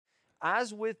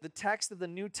as with the text of the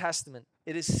New Testament,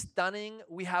 it is stunning.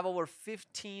 We have over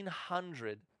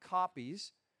 1,500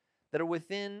 copies that are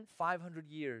within 500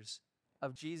 years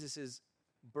of Jesus'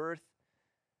 birth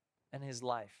and his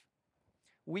life.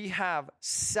 We have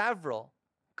several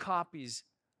copies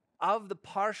of the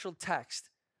partial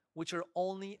text which are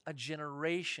only a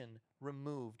generation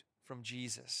removed from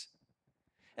Jesus.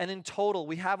 And in total,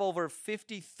 we have over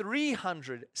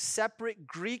 5,300 separate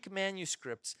Greek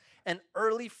manuscripts and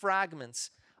early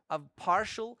fragments of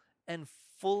partial and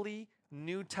fully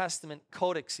New Testament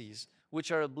codices,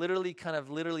 which are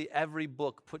literally every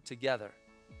book put together.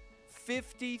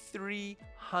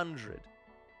 5,300.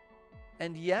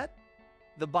 And yet,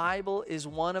 the Bible is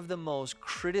one of the most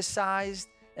criticized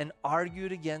and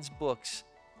argued against books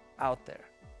out there.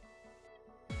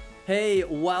 Hey,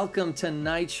 welcome to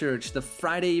Night Church, the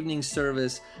Friday evening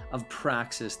service of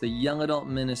Praxis, the young adult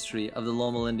ministry of the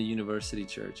Loma Linda University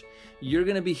Church. You're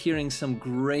going to be hearing some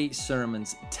great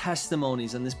sermons,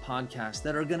 testimonies on this podcast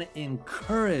that are going to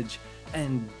encourage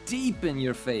and deepen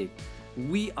your faith.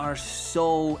 We are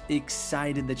so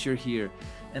excited that you're here,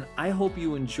 and I hope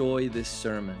you enjoy this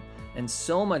sermon, and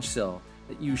so much so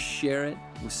that you share it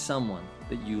with someone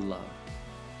that you love.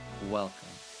 Welcome.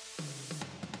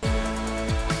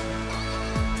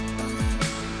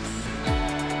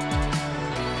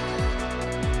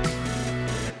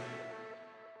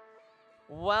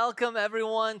 Welcome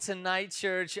everyone to Night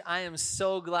Church. I am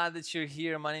so glad that you're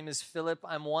here. My name is Philip.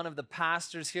 I'm one of the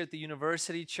pastors here at the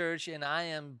University Church, and I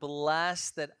am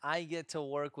blessed that I get to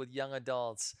work with young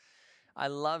adults. I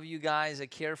love you guys. I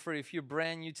care for you. If you're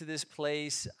brand new to this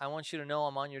place, I want you to know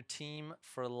I'm on your team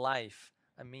for life.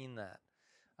 I mean that.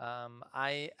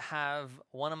 I have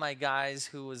one of my guys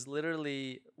who was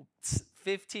literally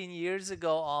 15 years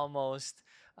ago almost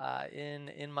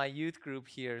in my youth group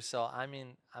here. So,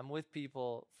 I'm with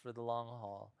people for the long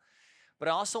haul. But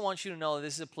I also want you to know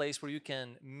this is a place where you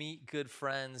can meet good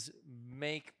friends,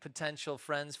 make potential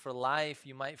friends for life.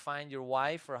 You might find your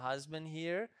wife or husband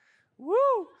here. Woo!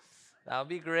 That would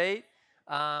be great.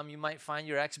 You might find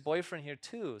your ex-boyfriend here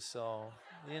too. So,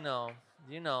 you know,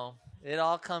 it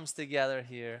all comes together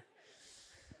here.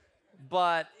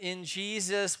 But in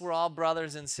Jesus, we're all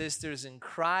brothers and sisters in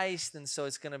Christ, and so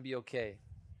it's going to be okay.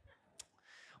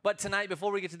 But tonight,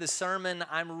 before we get to the sermon,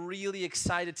 I'm really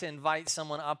excited to invite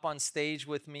someone up on stage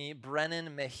with me,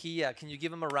 Brennan Mejia. Can you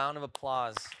give him a round of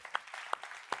applause?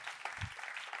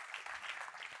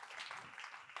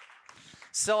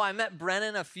 So I met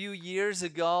Brennan a few years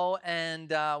ago,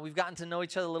 and we've gotten to know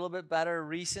each other a little bit better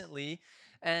recently.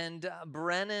 And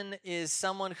Brennan is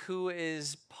someone who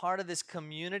is part of this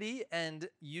community, and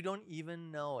you don't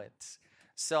even know it.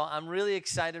 So I'm really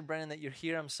excited, Brennan, that you're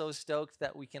here. I'm so stoked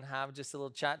that we can have just a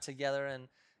little chat together and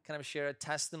kind of share a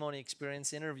testimony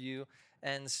experience interview.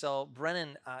 And so,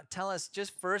 Brennan, tell us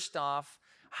just first off,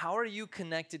 how are you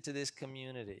connected to this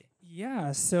community?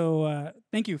 Yeah, so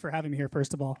thank you for having me here,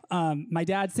 first of all. My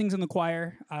dad sings in the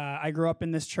choir. I grew up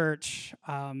in this church.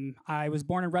 I was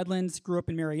born in Redlands, grew up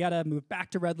in Marietta, moved back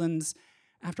to Redlands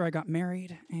after I got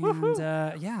married. And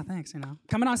yeah, thanks,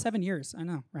 Coming on 7 years, I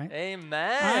know, right?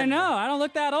 Amen. I know, I don't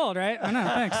look that old, right? I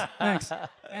know, thanks.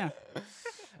 Yeah.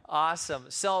 Awesome.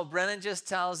 So Brennan just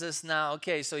tells us now,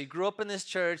 okay, so he grew up in this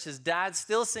church. His dad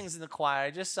still sings in the choir.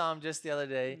 I just saw him just the other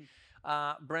day.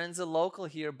 Brennan's a local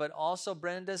here, but also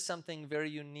Brennan does something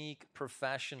very unique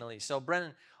professionally. So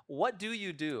Brennan, what do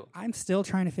you do? I'm still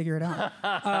trying to figure it out.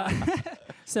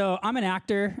 So I'm an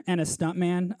actor and a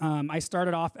stuntman. I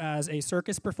started off as a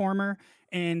circus performer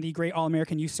in the Great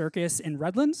All-American Youth Circus in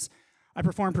Redlands. I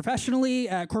performed professionally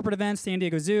at corporate events, San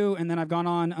Diego Zoo, and then I've gone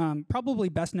on, probably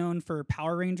best known for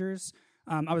Power Rangers.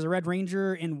 I was a Red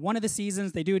Ranger in one of the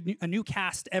seasons. They do a new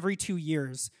cast every 2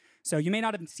 years. So you may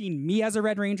not have seen me as a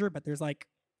Red Ranger, but there's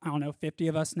 50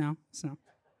 of us now. So,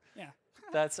 yeah.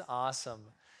 That's awesome.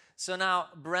 So now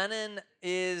Brennan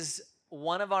is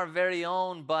one of our very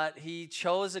own, but he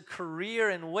chose a career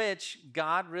in which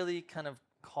God really kind of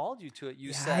called you to it.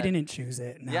 You said I didn't choose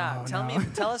it. No, yeah,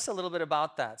 tell us a little bit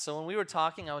about that. So when we were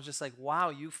talking, I was just like, wow,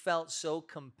 you felt so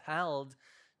compelled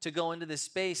to go into this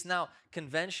space. Now,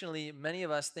 conventionally, many of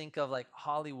us think of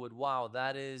Hollywood. Wow,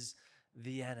 that is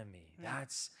the enemy.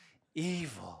 That's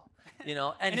evil,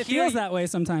 And it feels that way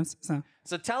sometimes.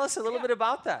 So tell us a little bit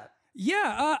about that.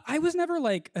 Yeah, I was never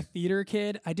a theater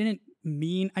kid.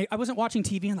 I wasn't watching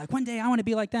TV and one day I want to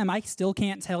be like them. I still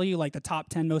can't tell you the top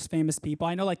 10 most famous people.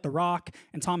 I know The Rock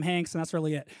and Tom Hanks, and that's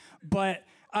really it. But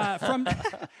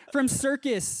from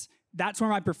circus, that's where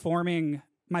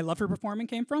my love for performing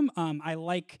came from. I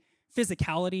like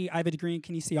physicality. I have a degree in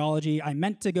kinesiology. I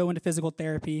meant to go into physical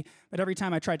therapy, but every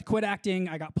time I tried to quit acting,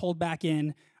 I got pulled back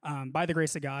in by the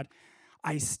grace of God.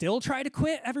 I still try to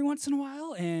quit every once in a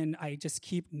while, and I just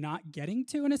keep not getting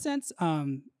to, in a sense.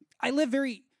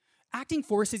 Acting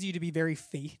forces you to be very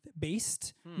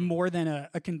faith-based more than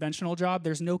a conventional job.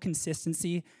 There's no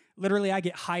consistency. Literally, I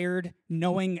get hired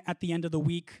knowing at the end of the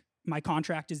week my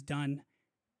contract is done,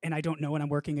 and I don't know when I'm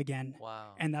working again.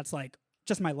 Wow. And that's like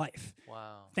just my life.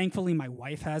 Wow. Thankfully, my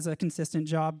wife has a consistent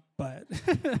job, but...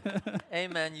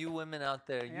 Amen, you women out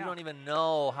there. You don't even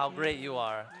know how great you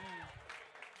are.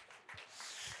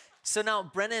 So now,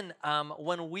 Brennan,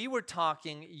 when we were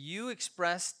talking, you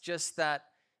expressed just that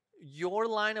your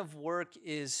line of work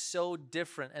is so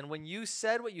different. And when you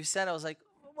said what you said, I was like,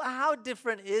 well, how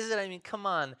different is it? I mean, come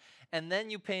on. And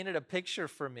then you painted a picture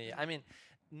for me. I mean,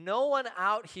 no one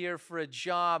out here for a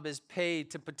job is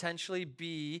paid to potentially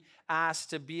be asked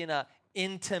to be in an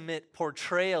intimate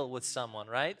portrayal with someone,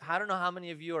 right? I don't know how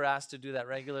many of you are asked to do that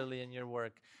regularly in your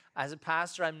work. As a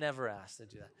pastor, I'm never asked to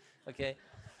do that, okay?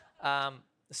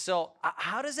 So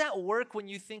how does that work when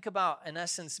you think about, in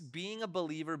essence, being a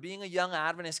believer, being a young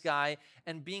Adventist guy,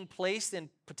 and being placed in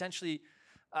potentially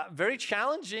very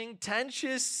challenging, tense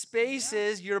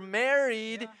spaces? Yeah. You're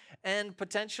married, and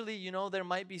potentially, you know, there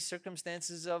might be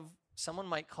circumstances of someone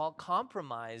might call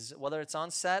compromise, whether it's on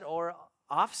set or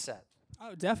off set.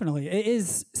 Oh, definitely. It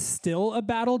is still a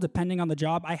battle depending on the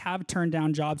job. I have turned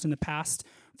down jobs in the past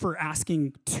for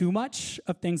asking too much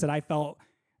of things that I felt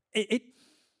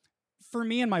for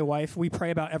me and my wife, we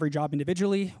pray about every job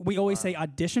individually. We always say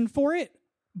audition for it,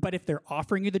 but if they're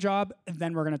offering you the job,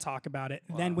 then we're going to talk about it.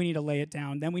 Wow. Then we need to lay it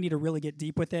down. Then we need to really get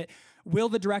deep with it. Will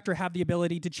the director have the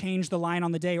ability to change the line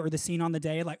on the day or the scene on the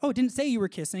day? Like, oh, it didn't say you were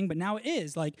kissing, but now it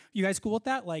is. Like, you guys cool with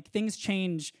that? Like, things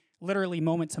change literally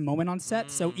moment to moment on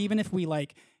set. So even if we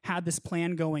like had this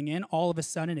plan going in, all of a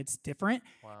sudden it's different.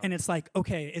 Wow. And it's like,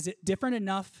 okay, is it different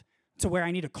enough to where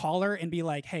I need to call her and be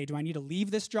like, hey, do I need to leave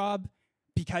this job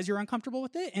because you're uncomfortable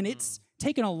with it? And it's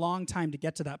taken a long time to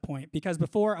get to that point, because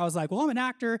before I was like, well, I'm an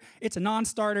actor. It's a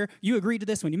non-starter. You agreed to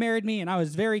this when you married me. And I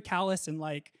was very callous, and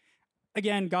like,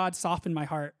 again, God softened my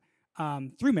heart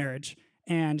through marriage,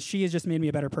 and she has just made me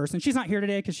a better person. She's not here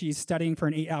today because she's studying for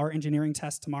an 8-hour engineering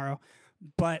test tomorrow.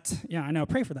 But yeah, I know,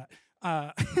 pray for that.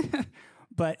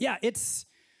 But yeah,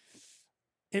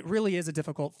 it really is a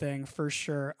difficult thing for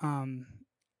sure.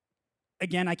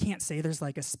 Again, I can't say there's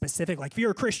like a specific, like if you're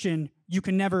a Christian, you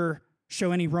can never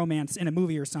show any romance in a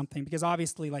movie or something, because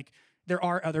obviously like there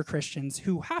are other Christians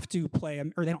who have to play,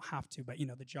 or they don't have to, but you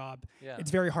know, the job,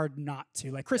 it's very hard not to.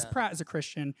 Like Chris Pratt is a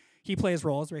Christian. He plays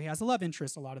roles where he has a love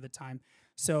interest a lot of the time.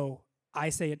 So I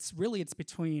say it's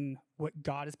between what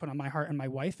God has put on my heart and my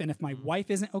wife. And if my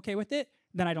wife isn't okay with it,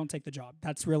 then I don't take the job.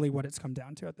 That's really what it's come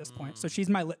down to at this point. So she's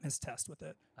my litmus test with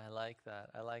it. I like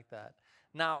that.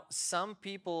 Now, some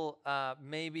people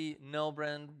maybe know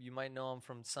Brennan. You might know him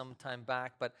from some time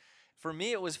back. But for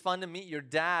me, it was fun to meet your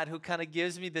dad, who kind of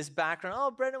gives me this background. Oh,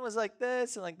 Brennan was like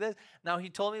this and like this. Now, he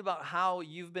told me about how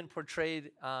you've been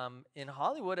portrayed in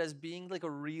Hollywood as being like a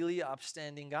really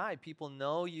upstanding guy. People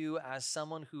know you as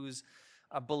someone who's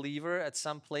a believer at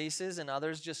some places, and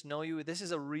others just know you. This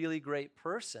is a really great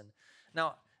person.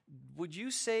 Now, would you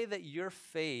say that your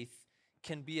faith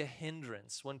can be a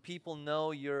hindrance when people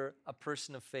know you're a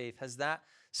person of faith? Has that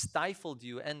stifled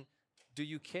you, and do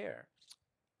you care?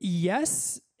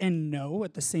 Yes and no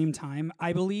at the same time.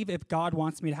 I believe if God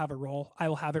wants me to have a role, I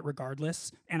will have it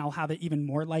regardless, and I'll have it even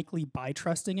more likely by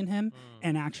trusting in him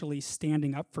and actually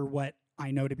standing up for what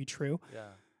I know to be true. Yeah.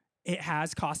 It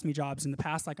has cost me jobs in the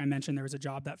past. Like I mentioned, there was a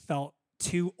job that felt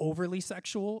too overly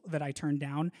sexual that I turned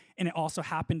down, and it also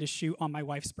happened to shoot on my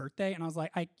wife's birthday, and I was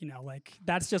like,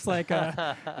 that's just like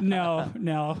a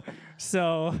no.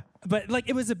 So, but like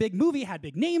it was a big movie, had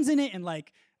big names in it, and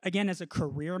like again, as a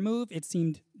career move, it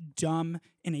seemed dumb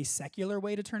in a secular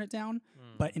way to turn it down,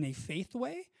 but in a faith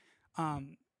way,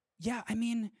 yeah. I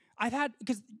mean,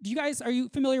 because are you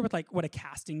familiar with like what a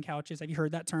casting couch is? Have you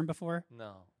heard that term before?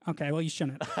 No. Okay, well you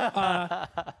shouldn't.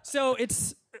 So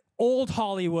it's old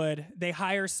Hollywood. They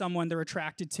hire someone they're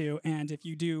attracted to, and if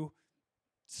you do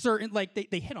certain, like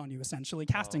they hit on you essentially.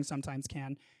 Casting sometimes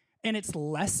can, and it's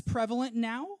less prevalent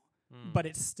now, but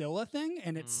it's still a thing,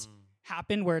 and it's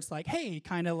happened where it's like, hey,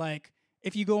 kind of like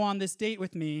if you go on this date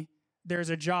with me, there's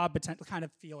a job potential kind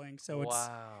of feeling. So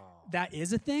that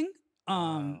is a thing.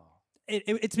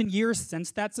 It's been years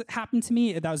since that's happened to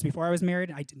me. That was before I was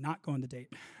married. I did not go on the date,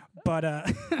 but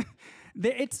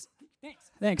it's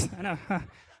thanks. I know.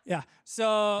 Yeah.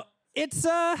 So it's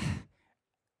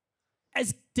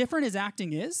as different as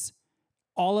acting is,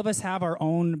 all of us have our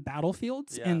own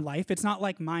battlefields Yeah. in life. It's not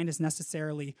like mine is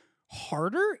necessarily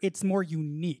harder. It's more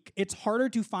unique. It's harder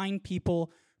to find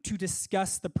people to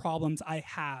discuss the problems I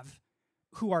have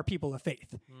who are people of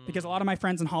faith, because a lot of my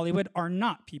friends in Hollywood are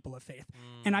not people of faith.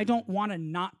 And I don't want to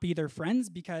not be their friends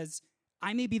because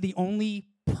I may be the only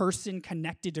person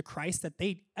connected to Christ that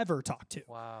they ever talk to.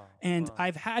 Wow. And Wow.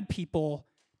 I've had people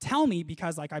tell me,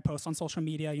 because like I post on social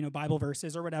media, Bible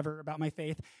verses or whatever about my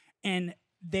faith, and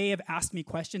they have asked me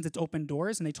questions. It's opened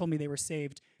doors, and they told me they were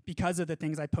saved because of the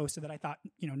things I posted that I thought,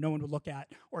 no one would look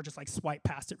at, or just like swipe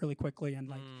past it really quickly. And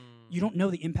like, you don't know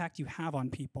the impact you have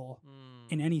on people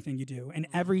in anything you do, and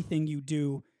everything you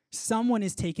do, someone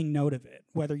is taking note of it,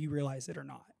 whether you realize it or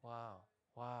not. Wow.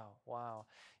 Wow. Wow.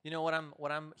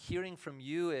 What I'm hearing from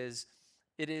you is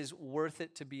it is worth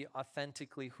it to be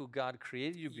authentically who God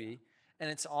created you to be. And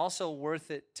it's also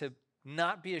worth it to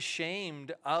not be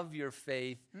ashamed of your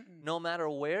faith, no matter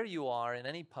where you are in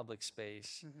any public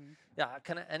space. Yeah,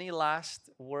 kind of any last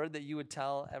word that you would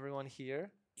tell everyone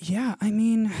here? Yeah, I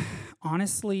mean,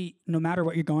 honestly, no matter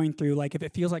what you're going through, like if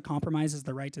it feels like compromise is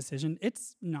the right decision,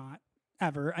 it's not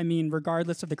ever. I mean,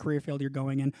 regardless of the career field you're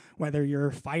going in, whether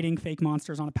you're fighting fake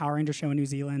monsters on a Power Ranger show in New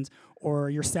Zealand,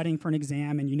 or you're studying for an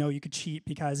exam and you could cheat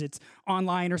because it's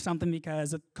online or something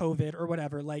because of COVID or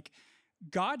whatever, like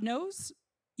God knows,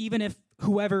 even if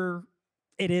whoever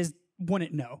it is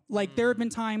wouldn't know. Like there have been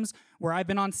times where I've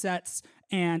been on sets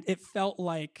and it felt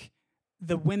like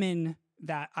the women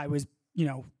that I was,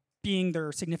 being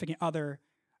their significant other,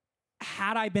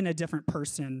 had I been a different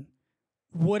person,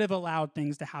 would have allowed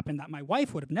things to happen that my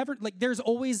wife would have never. Like there's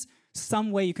always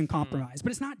some way you can compromise,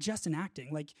 but it's not just in acting.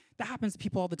 Like that happens to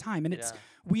people all the time. And it's,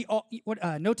 we all,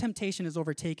 no temptation has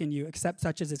overtaken you except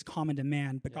such as is common to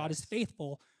man, but God is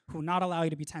faithful, who will not allow you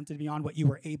to be tempted beyond what you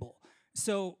were able.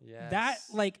 So that,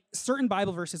 like, certain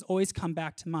Bible verses always come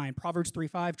back to mind. Proverbs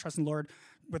 3:5, trust in the Lord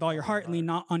with all your heart and lean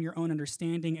not on your own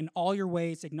understanding. In all your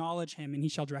ways acknowledge him and he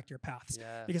shall direct your paths.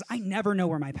 Because I never know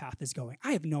where my path is going.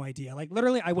 I have no idea. Like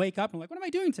literally I wake up and I'm like, what am I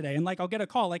doing today? And like I'll get a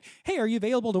call like, hey, are you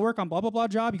available to work on blah, blah, blah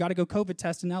job? You got to go COVID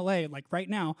test in LA like right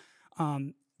now,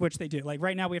 which they do. Like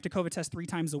right now we have to COVID test 3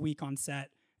 times a week on set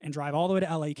and drive all the way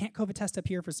to LA. You can't COVID test up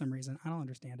here for some reason. I don't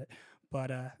understand it. But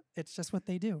it's just what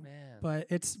they do. Man. But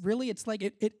it's like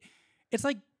it's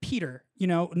like Peter,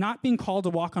 not being called to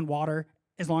walk on water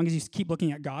as long as you keep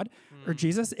looking at God or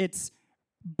Jesus. It's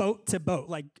boat to boat.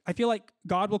 Like I feel like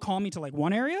God will call me to like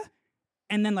one area,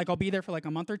 and then like I'll be there for like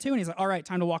a month or two, and he's like, all right,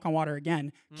 time to walk on water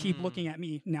again. Keep looking at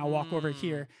me. Now walk over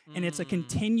here. And it's a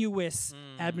continuous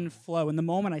ebb and flow. And the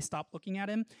moment I stop looking at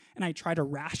him and I try to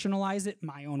rationalize it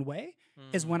my own way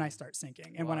is when I start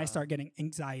sinking, and when I start getting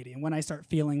anxiety, and when I start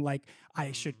feeling like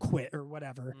I should quit or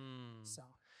whatever. So,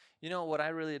 what I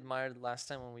really admired last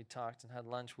time when we talked and had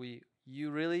lunch, you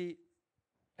really,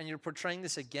 and you're portraying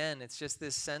this again, it's just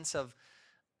this sense of,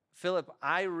 Philip,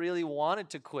 I really wanted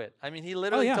to quit. I mean, he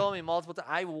literally told me multiple times,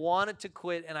 I wanted to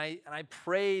quit, and I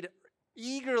prayed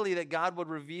eagerly that God would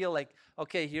reveal, like,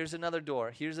 okay, here's another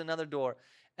door,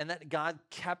 and that God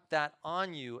kept that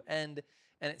on you. And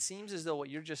it seems as though what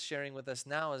you're just sharing with us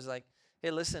now is like, hey,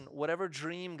 listen, whatever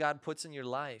dream God puts in your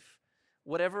life,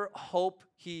 whatever hope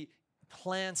he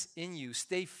plants in you,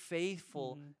 stay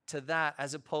faithful to that,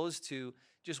 as opposed to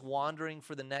just wandering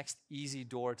for the next easy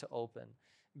door to open.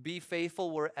 Be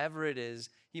faithful wherever it is.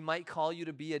 He might call you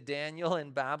to be a Daniel in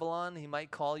Babylon. He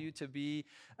might call you to be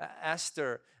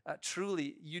Esther.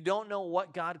 Truly, you don't know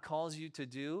what God calls you to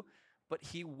do, but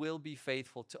he will be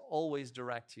faithful to always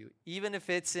direct you, even if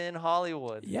it's in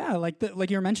Hollywood. Yeah, like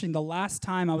you were mentioning, the last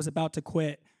time I was about to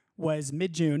quit was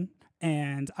mid-June,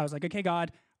 and I was like, okay,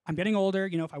 God, I'm getting older.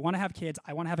 If I want to have kids,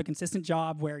 I want to have a consistent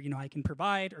job where, I can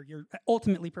provide, or you're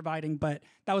ultimately providing. But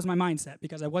that was my mindset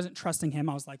because I wasn't trusting him.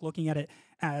 I was like looking at it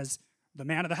as the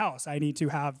man of the house. I need to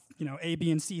have, A,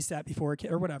 B, and C set before a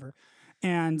kid or whatever.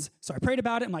 And so I prayed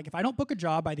about it. I'm like, if I don't book a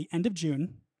job by the end of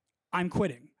June, I'm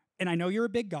quitting. And I know you're a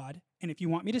big God. And if you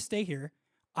want me to stay here,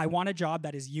 I want a job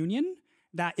that is union,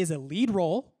 that is a lead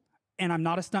role, and I'm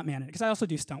not a stuntman, because I also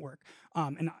do stunt work.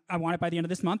 And I want it by the end of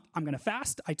this month. I'm going to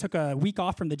fast. I took a week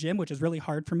off from the gym, which is really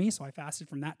hard for me, so I fasted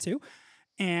from that too.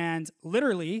 And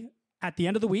literally, at the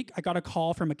end of the week, I got a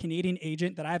call from a Canadian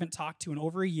agent that I haven't talked to in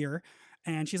over a year.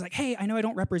 And she's like, hey, I know I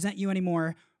don't represent you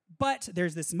anymore, but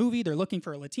there's this movie. They're looking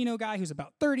for a Latino guy who's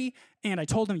about 30. And I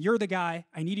told him, you're the guy.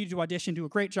 I need you to audition, do a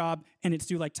great job, and it's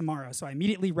due like tomorrow. So I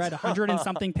immediately read 100 and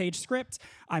something page script.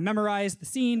 I memorized the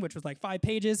scene, which was like 5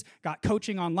 pages, got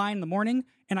coaching online in the morning,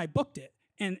 and I booked it.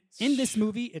 And in this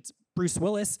movie, it's Bruce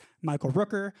Willis, Michael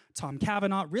Rooker, Tom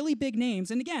Cavanaugh, really big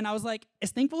names. And again, I was like,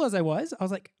 as thankful as I was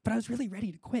like, but I was really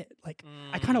ready to quit. Like,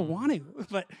 I kind of want to,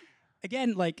 but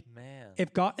again, like, Man.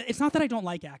 if God, it's not that I don't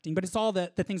like acting, but it's all the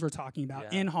things we're talking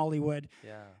about Yeah. in Hollywood.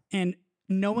 Yeah. And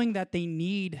knowing that they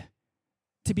need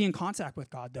to be in contact with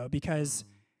God, though, because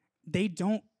they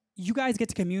don't, you guys get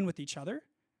to commune with each other.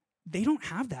 They don't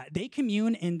have that. They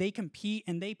commune and they compete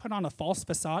and they put on a false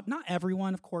facade. Not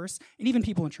everyone, of course, and even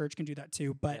people in church can do that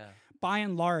too. But Yeah. by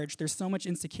and large, there's so much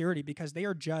insecurity because they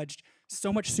are judged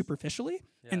so much superficially,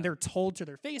 Yeah. and they're told to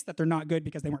their face that they're not good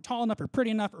because they weren't tall enough or pretty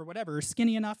enough or whatever, or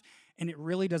skinny enough. And it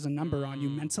really does a number on you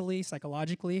mentally,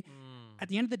 psychologically. At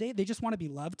the end of the day, they just want to be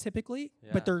loved typically, Yeah.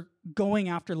 but they're going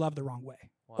after love the wrong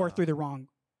way or Wow. through the wrong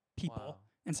people Wow.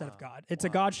 instead Wow. of God. It's a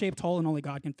Wow. God-shaped hole and only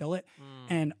God can fill it.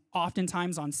 And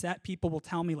oftentimes on set, people will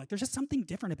tell me, like, there's just something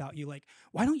different about you. Like,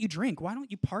 why don't you drink? Why don't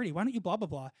you party? Why don't you blah, blah,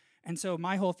 blah? And so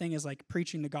my whole thing is like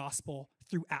preaching the gospel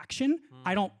through action.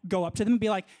 I don't go up to them and be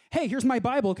like, hey, here's my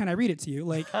Bible. Can I read it to you?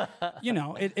 Like,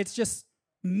 it's just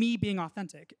me being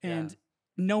authentic and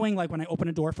knowing, like, when I open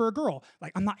a door for a girl,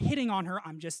 like, I'm not hitting on her.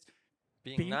 I'm just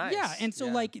Being nice. Yeah. And so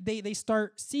like they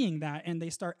start seeing that and they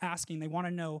start asking, they want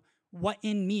to know what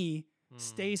in me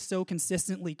stays so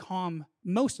consistently calm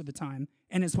most of the time.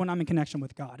 And it's when I'm in connection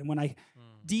with God. And when I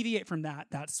deviate from that,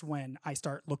 that's when I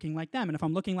start looking like them. And if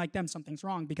I'm looking like them, something's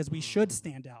wrong because we should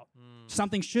stand out.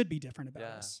 Something should be different about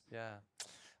us. Yeah.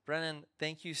 Brennan,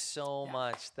 thank you so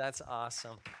much. That's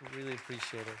awesome. Really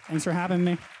appreciate it. Thanks for having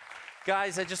me.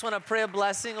 Guys, I just want to pray a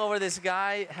blessing over this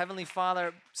guy. Heavenly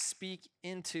Father, speak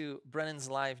into Brennan's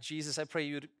life. Jesus, I pray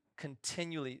you'd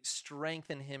continually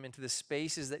strengthen him into the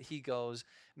spaces that he goes.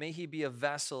 May he be a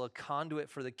vessel, a conduit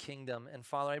for the kingdom. And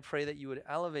Father, I pray that you would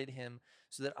elevate him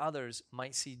so that others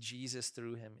might see Jesus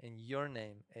through him. In your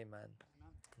name, amen.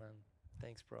 Amen.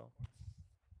 Thanks, bro.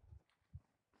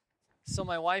 So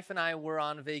my wife and I were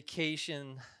on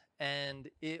vacation, and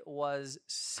it was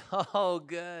so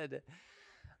good.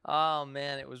 Oh,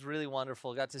 man, it was really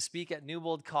wonderful. Got to speak at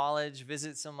Newbold College,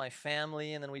 visit some of my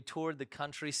family, and then we toured the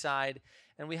countryside.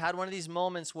 And we had one of these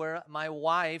moments where my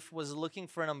wife was looking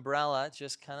for an umbrella,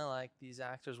 just kind of like these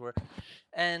actors were.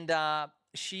 And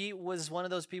she was one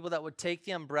of those people that would take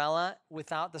the umbrella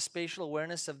without the spatial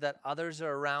awareness of that others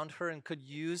are around her and could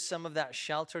use some of that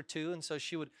shelter too. And so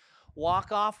she would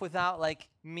walk off without, like,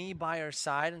 me by her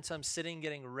side. And so I'm sitting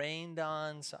getting rained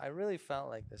on. So I really felt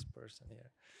like this person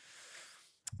here.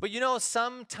 But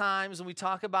sometimes when we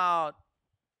talk about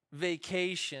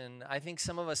vacation, I think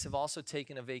some of us have also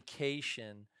taken a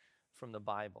vacation from the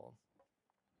Bible.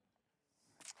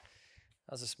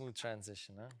 That was a smooth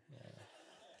transition, huh?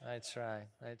 Yeah. I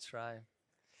try.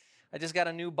 I just got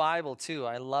a new Bible too.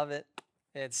 I love it.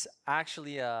 It's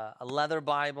actually a leather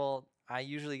Bible. I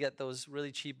usually get those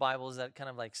really cheap Bibles that kind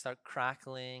of like start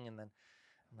crackling, and then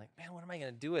I'm like, man, what am I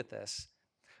going to do with this?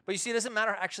 But you see, it doesn't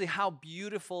matter actually how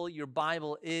beautiful your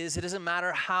Bible is. It doesn't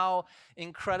matter how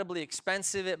incredibly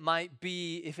expensive it might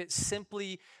be. If it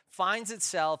simply finds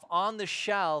itself on the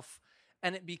shelf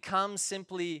and it becomes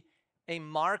simply a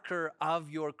marker of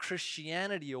your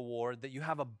Christianity award that you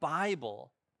have a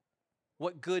Bible,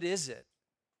 what good is it?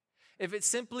 If it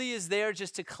simply is there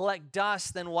just to collect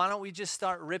dust, then why don't we just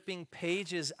start ripping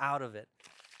pages out of it?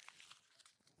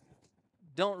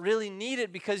 Don't really need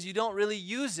it because you don't really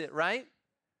use it, right?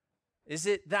 Is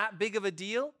it that big of a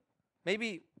deal?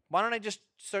 Maybe, why don't I just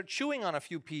start chewing on a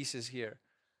few pieces here?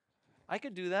 I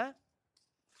could do that.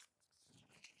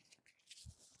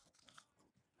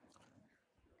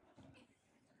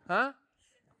 Huh?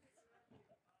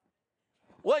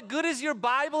 What good is your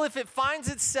Bible if it finds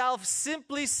itself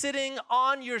simply sitting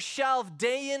on your shelf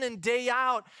day in and day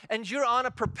out, and you're on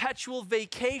a perpetual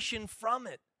vacation from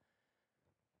it?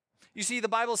 You see, the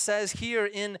Bible says here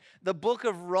in the book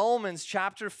of Romans,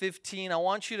 chapter 15, I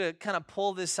want you to kind of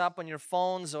pull this up on your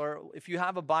phones, or if you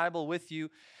have a Bible with you,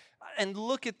 and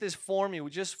look at this for me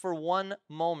just for one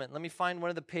moment. Let me find one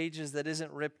of the pages that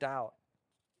isn't ripped out.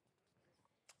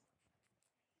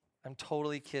 I'm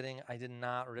totally kidding. I did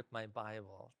not rip my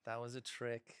Bible. That was a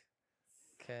trick,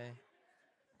 okay?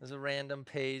 It was a random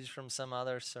page from some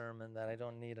other sermon that I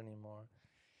don't need anymore.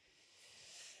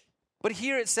 But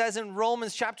here it says in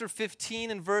Romans chapter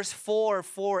 15 and verse 4,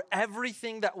 for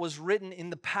everything that was written in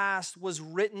the past was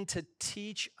written to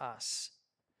teach us,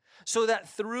 so that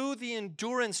through the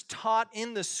endurance taught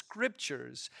in the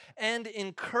scriptures and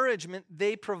encouragement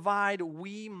they provide,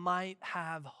 we might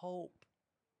have hope.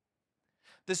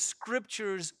 The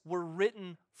scriptures were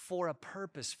written for a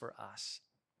purpose for us.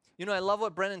 I love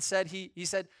what Brennan said. He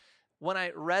said, when I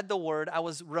read the word, I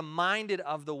was reminded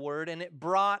of the word, and it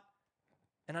brought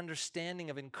an understanding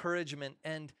of encouragement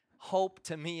and hope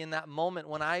to me in that moment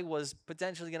when I was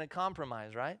potentially going to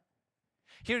compromise, right?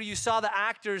 Here you saw the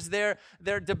actors, they're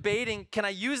debating, can I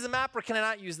use the map or can I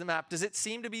not use the map? Does it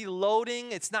seem to be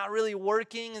loading? It's not really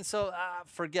working, and so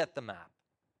forget the map.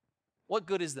 What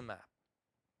good is the map?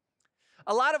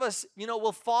 A lot of us,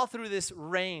 will fall through this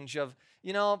range of,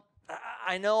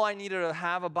 I know I need to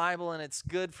have a Bible and it's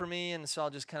good for me, and so I'll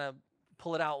just kind of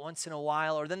pull it out once in a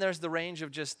while. Or then there's the range of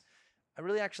just, I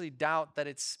really actually doubt that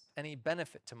it's any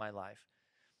benefit to my life.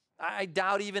 I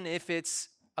doubt even if it's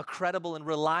a credible and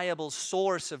reliable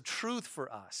source of truth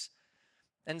for us.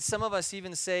 And some of us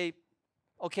even say,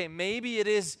 okay, maybe it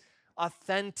is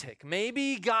authentic.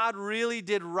 Maybe God really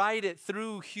did write it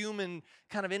through human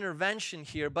kind of intervention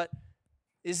here, but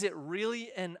is it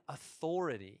really an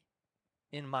authority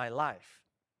in my life?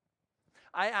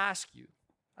 I ask you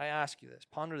this,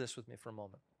 ponder this with me for a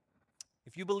moment.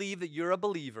 If you believe that you're a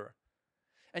believer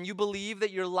and you believe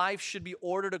that your life should be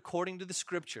ordered according to the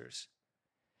scriptures,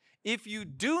 if you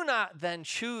do not then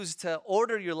choose to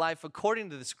order your life according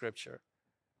to the scripture,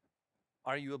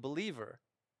 are you a believer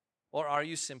or are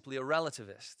you simply a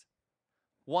relativist?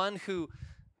 One who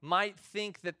might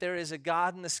think that there is a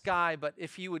God in the sky, but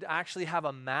if he would actually have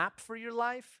a map for your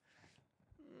life,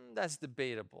 that's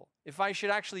debatable. If I should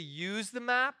actually use the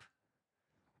map,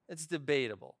 it's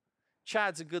debatable.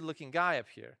 Chad's a good-looking guy up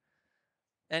here.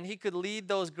 And he could lead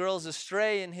those girls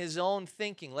astray in his own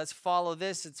thinking. Let's follow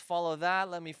this, let's follow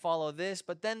that, let me follow this.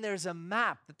 But then there's a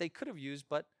map that they could have used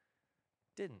but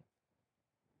didn't.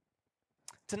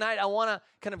 Tonight, I want to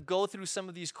kind of go through some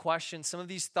of these questions, some of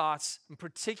these thoughts, and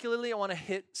particularly I want to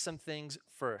hit some things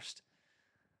first.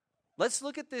 Let's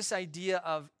look at this idea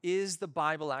of, is the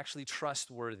Bible actually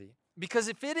trustworthy? Because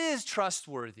if it is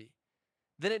trustworthy,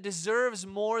 then it deserves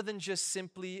more than just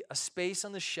simply a space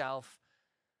on the shelf,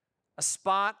 a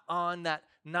spot on that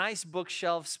nice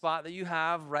bookshelf spot that you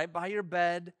have right by your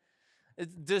bed.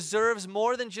 It deserves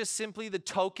more than just simply the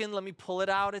token, let me pull it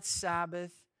out, it's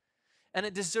Sabbath. And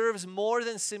it deserves more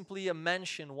than simply a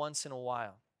mention once in a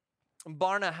while.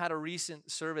 Barna had a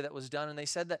recent survey that was done, and they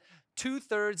said that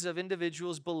 2/3 of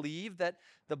individuals believe that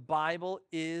the Bible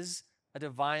is a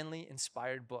divinely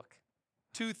inspired book.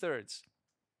 2/3.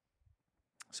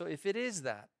 So if it is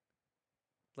that,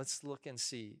 let's look and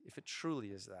see if it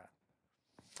truly is that.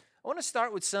 I want to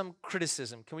start with some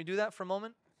criticism. Can we do that for a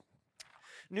moment?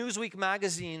 Newsweek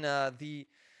magazine, the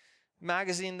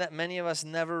magazine that many of us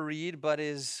never read but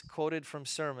is quoted from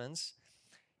sermons,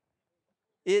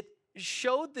 it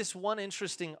showed this one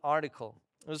interesting article.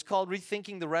 It was called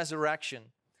Rethinking the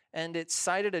Resurrection, and it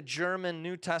cited a German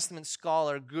New Testament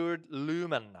scholar, Gerd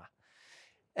Luhmann.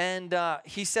 And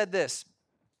he said this: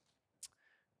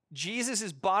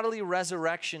 Jesus' bodily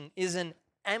resurrection is an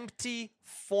empty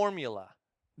formula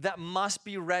that must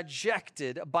be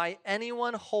rejected by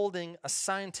anyone holding a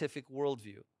scientific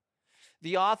worldview.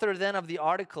 The author then of the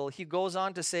article, he goes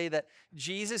on to say that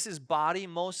Jesus' body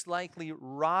most likely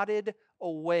rotted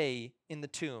away in the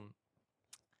tomb.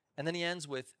 And then he ends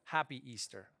with, Happy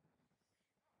Easter.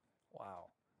 Wow.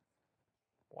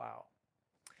 Wow.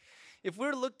 If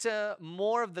we're to look to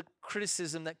more of the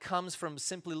criticism that comes from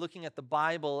simply looking at the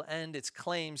Bible and its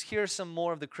claims, here are some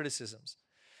more of the criticisms.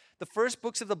 The first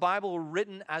books of the Bible were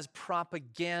written as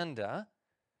propaganda,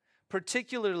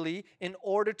 particularly in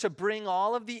order to bring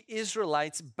all of the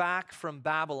Israelites back from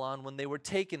Babylon when they were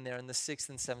taken there in the 6th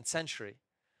and 7th century.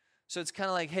 So it's kind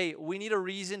of like, hey, we need a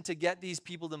reason to get these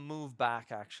people to move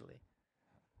back, actually.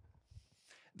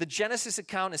 The Genesis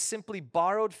account is simply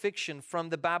borrowed fiction from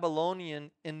the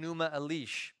Babylonian Enuma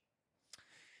Elish.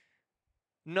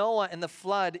 Noah and the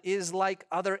flood is like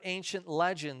other ancient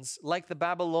legends, like the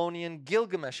Babylonian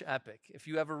Gilgamesh epic, if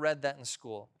you ever read that in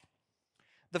school.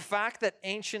 The fact that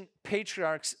ancient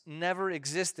patriarchs never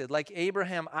existed, like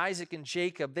Abraham, Isaac, and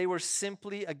Jacob, they were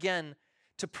simply, again,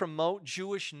 to promote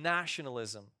Jewish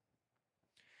nationalism.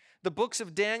 The books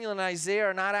of Daniel and Isaiah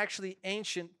are not actually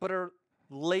ancient, but are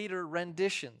later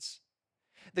renditions.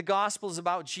 The Gospels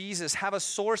about Jesus have a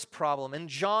source problem, and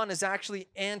John is actually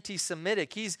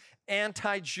anti-Semitic. He's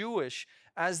anti-Jewish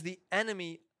as the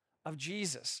enemy of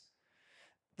Jesus.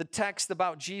 The text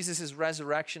about Jesus'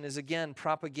 resurrection is again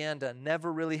propaganda,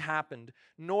 never really happened,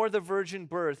 nor the virgin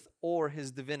birth or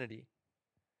his divinity.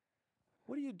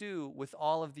 What do you do with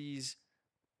all of these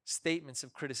statements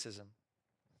of criticism?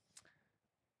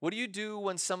 What do you do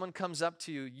when someone comes up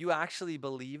to you? You actually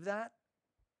believe that?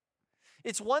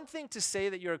 It's one thing to say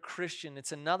that you're a Christian.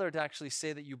 It's another to actually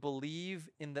say that you believe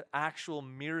in the actual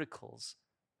miracles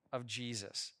of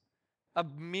Jesus,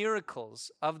 of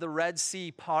miracles of the Red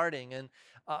Sea parting and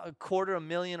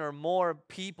 250,000 or more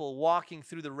people walking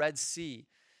through the Red Sea.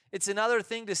 It's another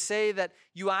thing to say that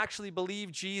you actually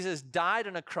believe Jesus died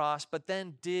on a cross, but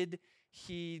then did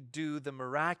he do the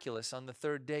miraculous on the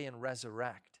third day and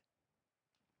resurrect?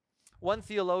 One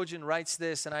theologian writes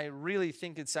this, and I really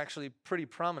think it's actually pretty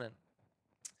prominent.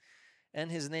 And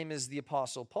his name is the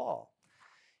Apostle Paul.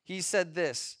 He said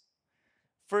this,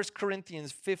 1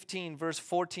 Corinthians 15, verse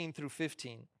 14 through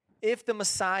 15. If the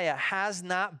Messiah has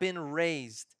not been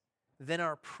raised, then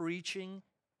our preaching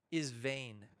is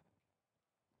vain,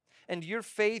 and your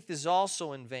faith is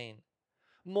also in vain.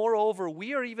 Moreover,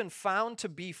 we are even found to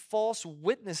be false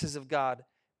witnesses of God,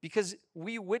 because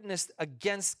we witnessed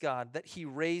against God that he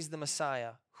raised the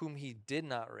Messiah, whom he did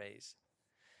not raise.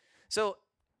 So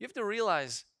you have to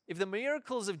realize, if the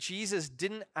miracles of Jesus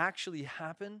didn't actually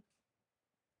happen,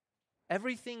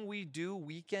 everything we do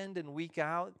week in and week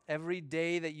out, every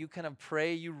day that you kind of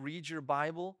pray, you read your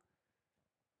Bible,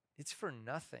 it's for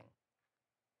nothing.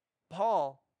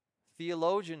 Paul,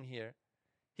 theologian here,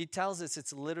 he tells us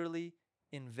it's literally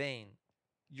in vain.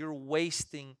 You're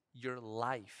wasting your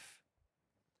life.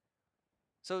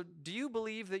 So do you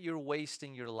believe that you're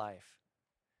wasting your life?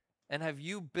 And have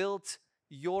you built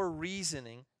your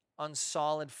reasoning on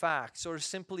solid facts? Or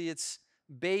simply it's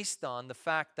based on the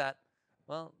fact that,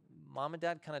 well, mom and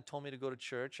dad kind of told me to go to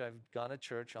church. I've gone to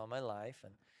church all my life.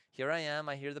 And here I am.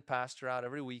 I hear the pastor out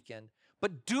every weekend.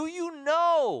 But do you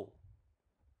know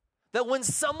that when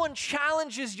someone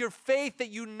challenges your faith, that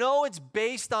you know it's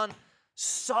based on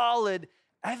solid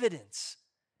evidence?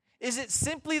 Is it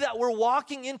simply that we're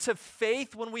walking into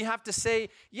faith when we have to say,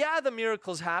 yeah, the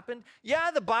miracles happened.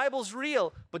 Yeah, the Bible's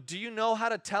real. But do you know how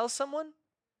to tell someone?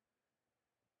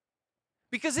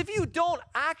 Because if you don't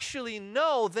actually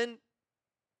know, then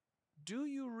do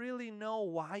you really know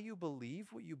why you believe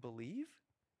what you believe?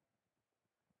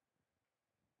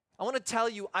 I want to tell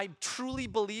you, I truly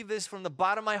believe this from the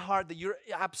bottom of my heart, that you're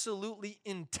absolutely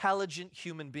intelligent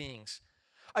human beings.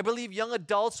 I believe young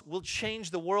adults will change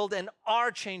the world and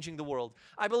are changing the world.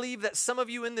 I believe that some of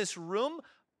you in this room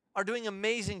are doing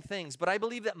amazing things, but I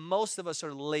believe that most of us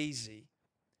are lazy.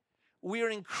 We are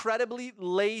incredibly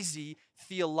lazy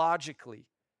theologically.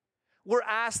 We're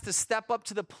asked to step up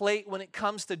to the plate when it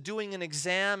comes to doing an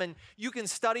exam, and you can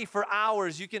study for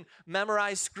hours. You can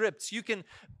memorize scripts. You can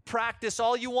practice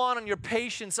all you want on your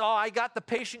patients. Oh, I got the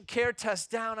patient care test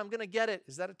down. I'm going to get it.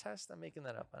 Is that a test? I'm making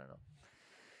that up. I don't know.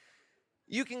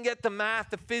 You can get the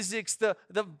math, the physics, the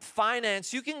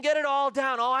finance. You can get it all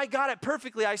down. Oh, I got it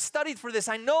perfectly. I studied for this.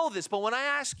 I know this. But when I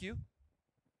ask you,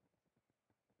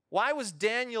 why was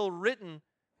Daniel written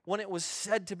when it was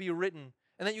said to be written?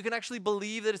 And that you can actually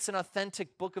believe that it's an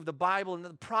authentic book of the Bible, and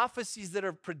the prophecies that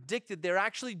are predicted there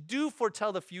actually do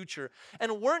foretell the future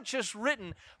and weren't just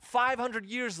written 500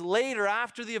 years later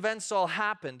after the events all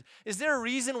happened. Is there a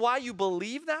reason why you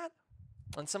believe that?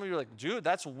 And some of you are like, dude,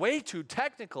 that's way too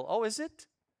technical. Oh, is it?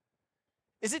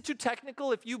 Is it too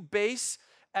technical if you base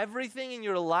everything in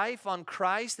your life on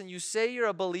Christ and you say you're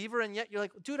a believer, and yet you're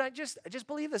like, dude, I just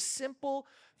believe a simple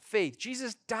faith.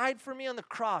 Jesus died for me on the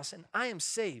cross and I am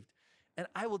saved. And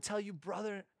I will tell you,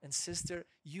 brother and sister,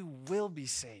 you will be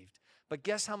saved. But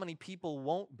guess how many people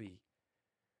won't be?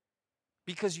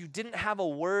 Because you didn't have a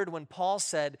word when Paul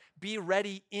said, be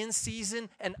ready in season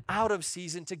and out of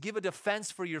season to give a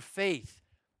defense for your faith.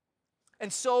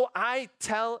 And so I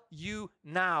tell you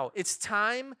now, it's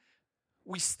time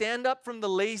we stand up from the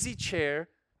lazy chair,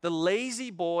 the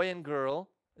lazy boy and girl.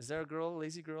 Is there a girl,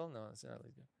 lazy girl? No, it's not a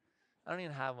lazy girl. I don't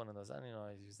even have one of those. I don't even know how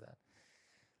to use that.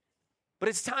 But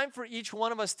it's time for each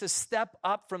one of us to step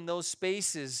up from those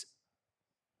spaces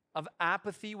of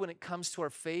apathy when it comes to our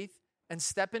faith and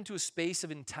step into a space of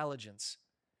intelligence.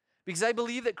 Because I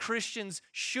believe that Christians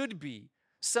should be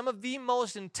some of the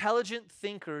most intelligent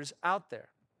thinkers out there.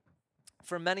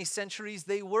 For many centuries,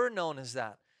 they were known as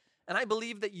that. And I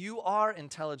believe that you are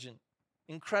intelligent,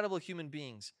 incredible human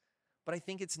beings. But I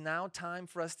think it's now time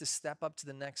for us to step up to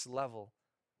the next level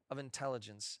of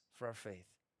intelligence for our faith.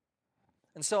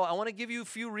 And so I want to give you a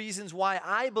few reasons why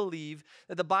I believe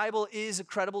that the Bible is a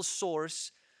credible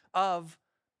source of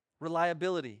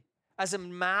reliability as a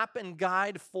map and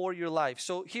guide for your life.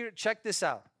 So here, check this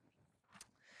out.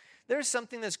 There's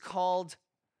something that's called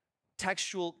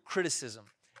textual criticism.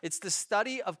 It's the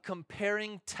study of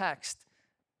comparing text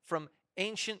from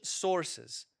ancient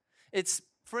sources. It's,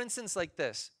 for instance, like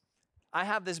this. I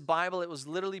have this Bible. It was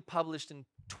literally published in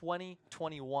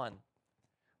 2021.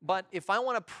 But if I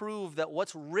want to prove that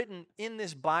what's written in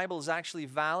this Bible is actually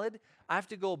valid, I have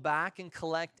to go back and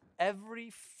collect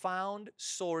every found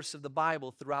source of the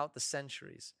Bible throughout the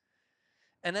centuries.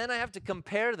 And then I have to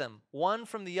compare them, one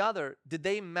from the other. Did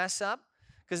they mess up?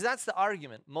 Because that's the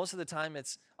argument. Most of the time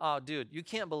it's, oh, dude, you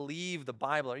can't believe the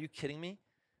Bible. Are you kidding me?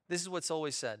 This is what's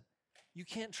always said. You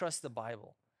can't trust the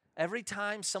Bible. Every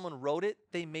time someone wrote it,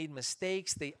 they made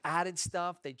mistakes, they added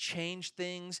stuff, they changed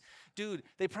things. Dude,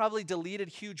 they probably deleted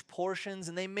huge portions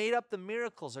and they made up the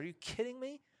miracles. Are you kidding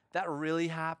me? That really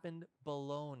happened?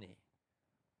 Baloney.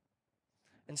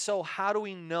 And so, how do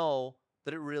we know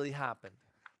that it really happened?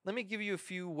 Let me give you a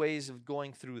few ways of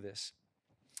going through this.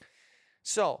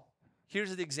 So,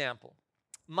 here's the example.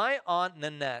 My Aunt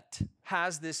Nanette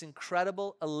has this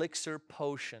incredible elixir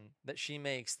potion that she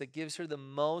makes that gives her the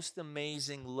most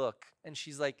amazing look. And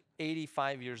she's like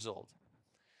 85 years old.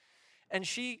 And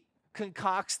she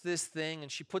concocts this thing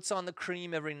and she puts on the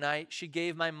cream every night. She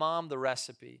gave my mom the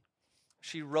recipe.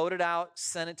 She wrote it out,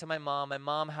 sent it to my mom. My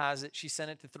mom has it. She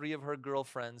sent it to 3 of her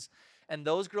girlfriends. And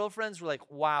those girlfriends were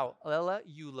like, wow, Ella,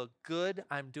 you look good.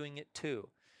 I'm doing it too.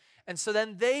 And so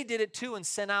then they did it too and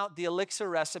sent out the elixir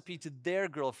recipe to their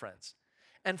girlfriends.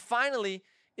 And finally,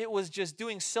 it was just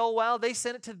doing so well, they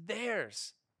sent it to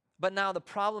theirs. But now the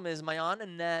problem is my Aunt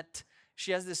Annette,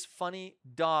 she has this funny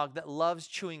dog that loves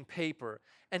chewing paper.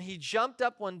 And he jumped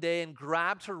up one day and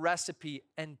grabbed her recipe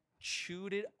and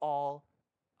chewed it all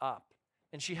up.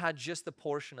 And she had just a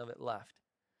portion of it left.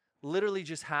 Literally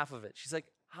just half of it. She's like,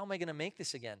 how am I going to make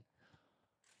this again?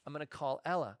 I'm going to call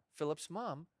Ella, Philip's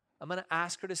mom. I'm going to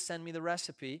ask her to send me the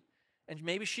recipe. And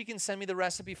maybe she can send me the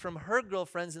recipe from her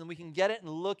girlfriends and we can get it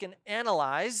and look and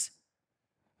analyze,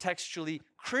 textually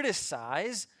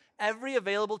criticize every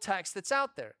available text that's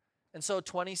out there. And so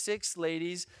 26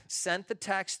 ladies sent the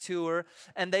text to her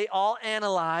and they all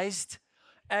analyzed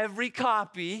every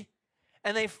copy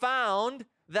and they found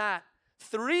that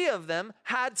 3 of them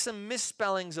had some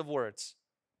misspellings of words.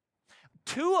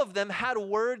 2 of them had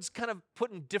words kind of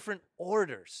put in different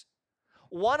orders.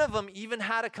 One of them even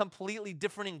had a completely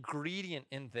different ingredient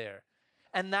in there.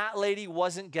 And that lady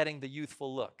wasn't getting the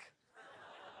youthful look.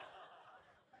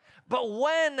 But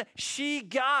when she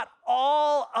got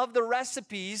all of the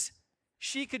recipes,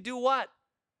 she could do what?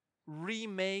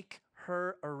 Remake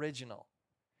her original.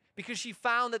 Because she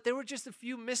found that there were just a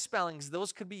few misspellings.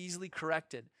 Those could be easily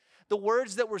corrected. The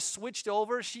words that were switched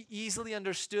over, she easily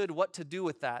understood what to do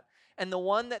with that. And the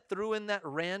one that threw in that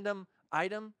random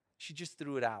item, she just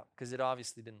threw it out because it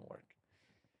obviously didn't work.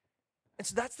 And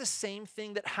so that's the same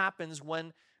thing that happens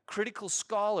when critical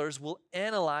scholars will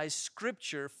analyze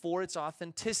Scripture for its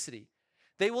authenticity.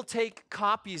 They will take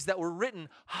copies that were written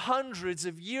hundreds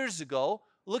of years ago,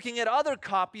 looking at other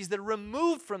copies that are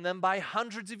removed from them by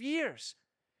hundreds of years.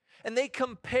 And they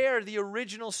compare the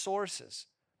original sources.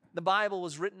 The Bible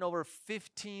was written over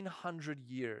 1,500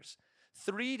 years,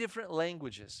 3 different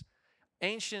languages.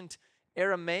 Ancient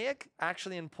Aramaic,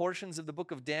 actually in portions of the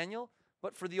book of Daniel,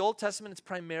 but for the Old Testament, it's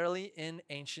primarily in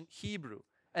ancient Hebrew.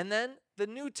 And then the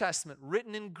New Testament,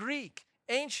 written in Greek,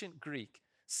 ancient Greek,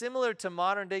 similar to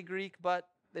modern day Greek, but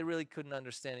they really couldn't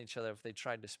understand each other if they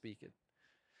tried to speak it.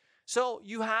 So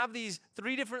you have these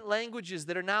 3 different languages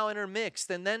that are now intermixed,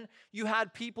 and then you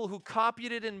had people who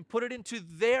copied it and put it into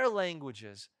their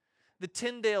languages. The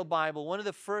Tyndale Bible, one of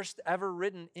the first ever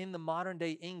written in the modern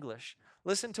day English.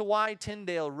 Listen to why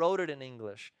Tyndale wrote it in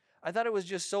English. I thought it was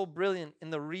just so brilliant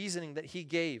in the reasoning that he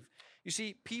gave. You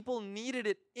see, people needed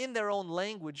it in their own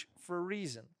language for a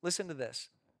reason. Listen to this.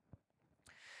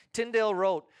 Tyndale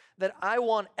wrote that I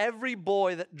want every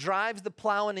boy that drives the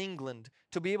plow in England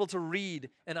to be able to read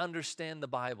and understand the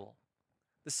Bible.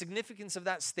 The significance of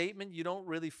that statement you don't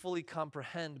really fully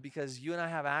comprehend because you and I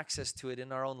have access to it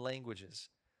in our own languages.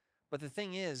 But the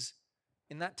thing is,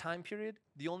 in that time period,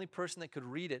 the only person that could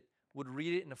read it would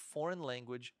read it in a foreign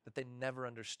language that they never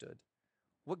understood.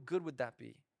 What good would that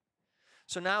be?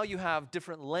 So now you have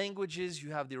different languages.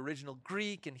 You have the original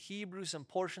Greek and Hebrew, some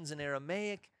portions in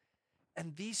Aramaic.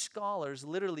 And these scholars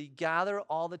literally gather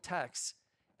all the texts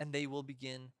and they will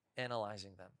begin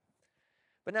analyzing them.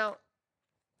 But now,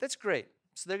 that's great.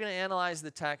 So they're going to analyze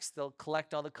the text. They'll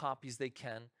collect all the copies they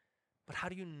can. But how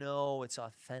do you know it's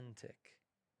authentic?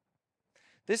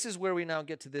 This is where we now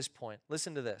get to this point.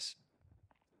 Listen to this.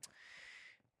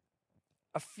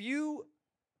 A few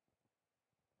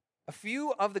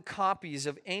of the copies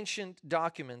of ancient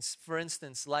documents, for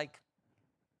instance, like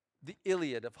the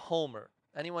Iliad of Homer.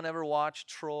 Anyone ever watched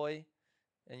Troy?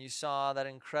 And you saw that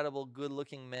incredible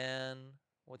good-looking man,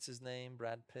 what's his name,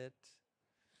 Brad Pitt,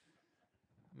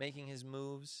 making his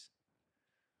moves?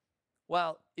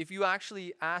 Well, if you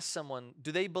actually ask someone,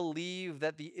 do they believe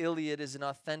that the Iliad is an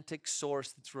authentic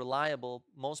source that's reliable?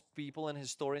 Most people and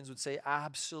historians would say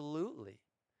absolutely.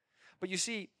 But you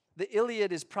see, the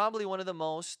Iliad is probably one of the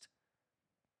most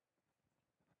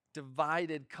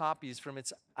divided copies from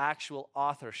its actual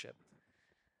authorship.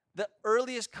 The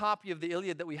earliest copy of the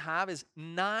Iliad that we have is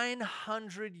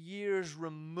 900 years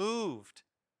removed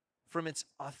from its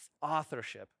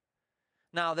authorship.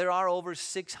 Now, there are over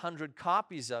 600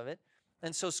 copies of it,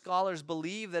 and so scholars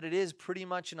believe that it is pretty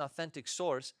much an authentic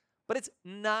source, but it's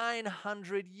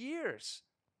 900 years.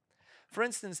 For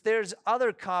instance, there's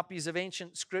other copies of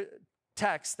ancient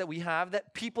texts that we have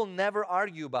that people never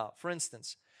argue about. For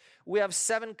instance, we have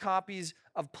 7 copies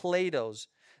of Plato's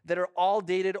that are all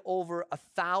dated over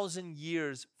 1,000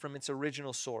 years from its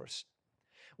original source.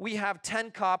 We have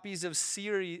 10 copies of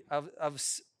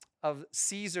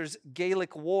Caesar's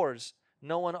Gallic Wars.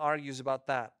 No one argues about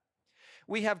that.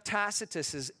 We have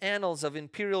Tacitus's Annals of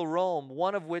Imperial Rome,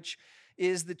 one of which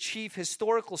is the chief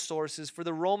historical sources for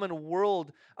the Roman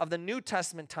world of the New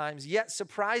Testament times. Yet,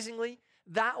 surprisingly,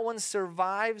 that one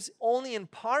survives only in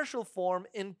partial form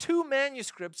in 2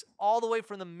 manuscripts all the way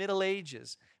from the Middle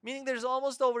Ages, meaning there's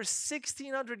almost over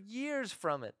 1,600 years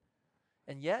from it.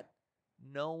 And yet,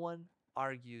 no one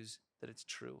argues that it's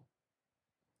true.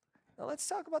 Now let's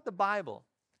talk about the Bible.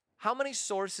 How many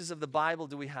sources of the Bible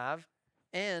do we have?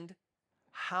 And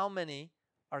how many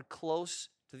are close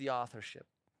to the authorship?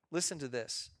 Listen to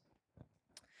this.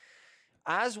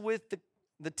 As with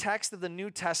the text of the New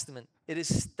Testament, it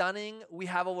is stunning. We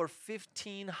have over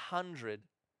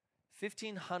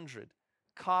 1,500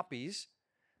 copies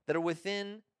that are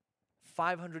within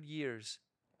 500 years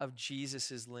of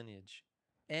Jesus' lineage.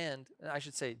 And I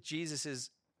should say, Jesus'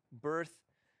 birth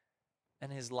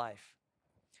and his life.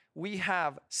 We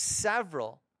have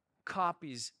several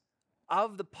copies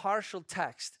of the partial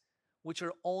text which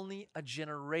are only a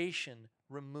generation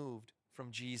removed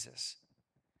from Jesus.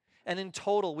 And in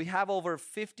total, we have over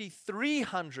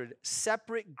 5,300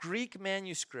 separate Greek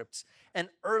manuscripts and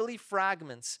early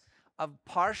fragments of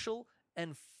partial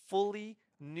and fully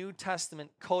New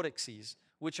Testament codices,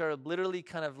 which are literally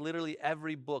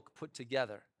every book put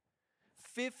together.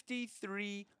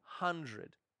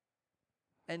 5,300.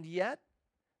 And yet,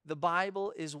 the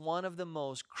Bible is one of the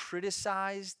most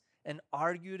criticized and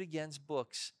argued against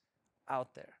books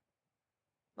out there.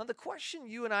 Now, the question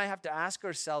you and I have to ask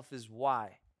ourselves is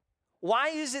why? Why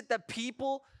is it that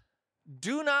people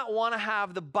do not want to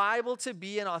have the Bible to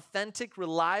be an authentic,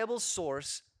 reliable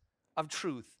source of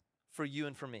truth for you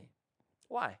and for me?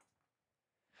 Why?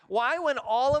 Why, when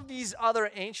all of these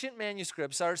other ancient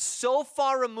manuscripts are so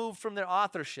far removed from their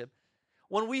authorship,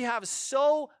 when we have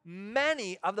so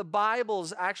many of the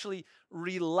Bible's actually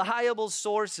reliable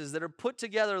sources that are put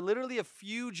together literally a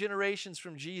few generations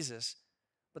from Jesus,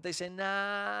 but they say,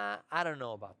 nah, I don't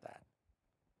know about that.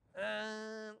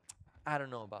 I don't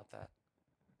know about that.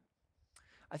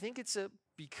 I think it's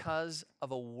because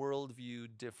of a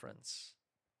worldview difference.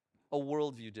 A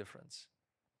worldview difference.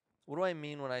 What do I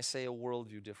mean when I say a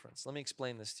worldview difference? Let me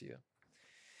explain this to you.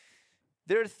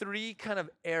 There are 3 kind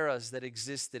of eras that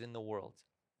existed in the world.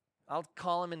 I'll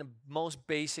call them in the most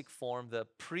basic form the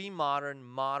pre-modern,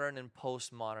 modern, and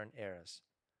postmodern eras.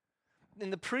 In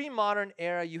the pre-modern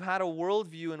era, you had a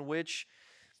worldview in which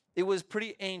it was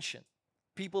pretty ancient.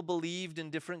 People believed in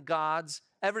different gods.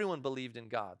 Everyone believed in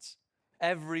gods.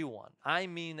 Everyone. I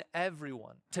mean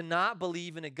everyone. To not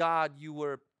believe in a god, you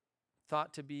were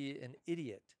thought to be an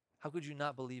idiot. How could you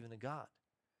not believe in a god?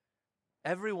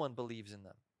 Everyone believes in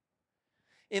them.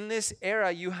 In this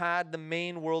era, you had the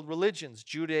main world religions,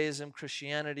 Judaism,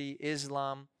 Christianity,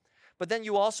 Islam. But then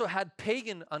you also had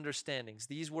pagan understandings.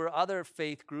 These were other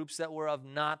faith groups that were of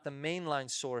not the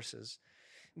mainline sources.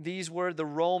 These were the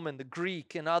Roman, the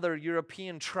Greek, and other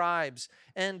European tribes,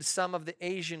 and some of the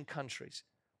Asian countries.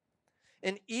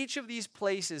 In each of these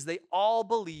places, they all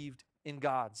believed in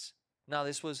gods. Now,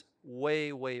 this was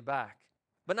way, way back.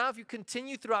 But now if you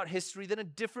continue throughout history, then a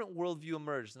different worldview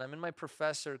emerged. And I'm in my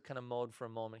professor kind of mode for a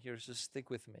moment here, so stick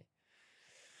with me.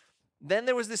 Then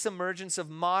there was this emergence of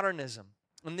modernism.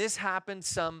 And this happened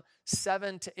some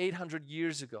 700 to 800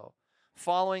 years ago,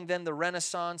 following then the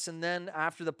Renaissance, and then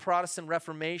after the Protestant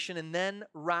Reformation, and then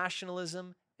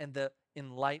rationalism and the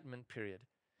Enlightenment period.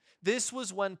 This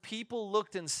was when people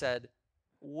looked and said,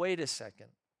 wait a second,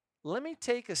 let me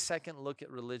take a second look at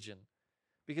religion,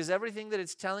 because everything that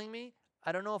it's telling me,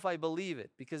 I don't know if I believe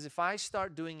it, because if I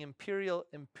start doing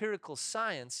empirical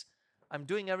science, I'm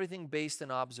doing everything based on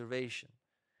observation.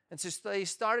 And so they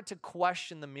started to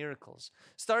question the miracles,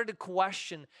 started to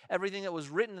question everything that was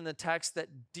written in the text that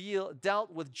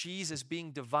dealt with Jesus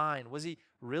being divine. Was he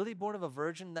really born of a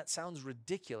virgin? That sounds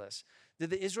ridiculous. Did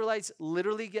the Israelites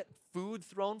literally get food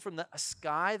thrown from the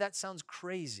sky? That sounds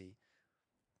crazy.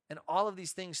 And all of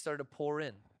these things started to pour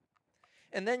in.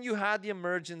 And then you had the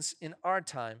emergence in our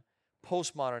time,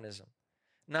 postmodernism.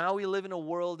 Now we live in a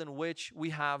world in which we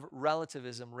have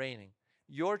relativism reigning.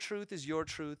 Your truth is your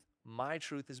truth. My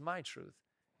truth is my truth.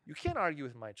 You can't argue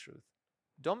with my truth.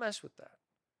 Don't mess with that,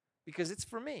 because it's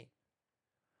for me.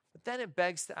 But then it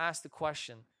begs to ask the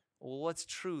question, well, what's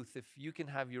truth if you can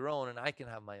have your own and I can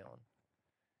have my own?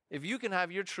 If you can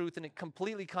have your truth and it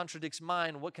completely contradicts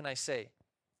mine, what can I say?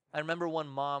 I remember one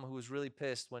mom who was really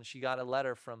pissed when she got a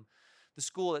letter from the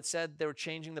school that said they were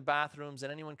changing the bathrooms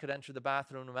and anyone could enter the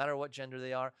bathroom no matter what gender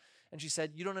they are. And she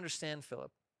said, you don't understand,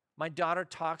 Philip. My daughter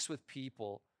talks with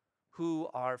people who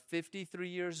are 53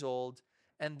 years old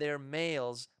and they're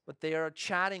males, but they are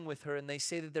chatting with her and they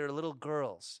say that they're little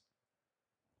girls.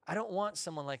 I don't want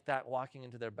someone like that walking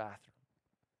into their bathroom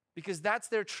because that's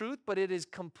their truth, but it is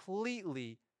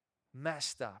completely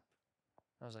messed up.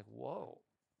 I was like, whoa,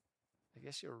 I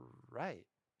guess you're right.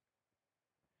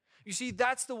 You see,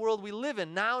 that's the world we live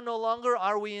in. Now, no longer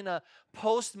are we in a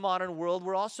postmodern world.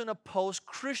 We're also in a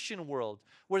post-Christian world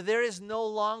where there is no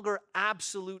longer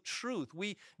absolute truth.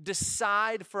 We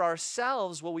decide for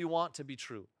ourselves what we want to be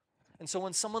true. And so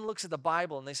when someone looks at the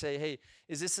Bible and they say, hey,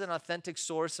 is this an authentic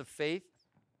source of faith?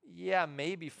 Yeah,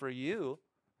 maybe for you,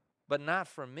 but not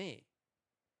for me.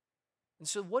 And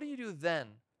so what do you do then?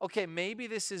 Okay, maybe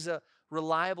this is a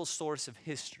reliable source of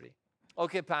history.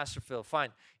 Okay, Pastor Phil, fine.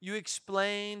 You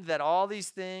explained that all these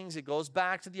things, it goes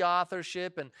back to the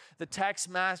authorship and the texts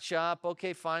match up.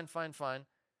 Okay, fine.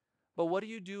 But what do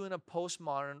you do in a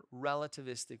postmodern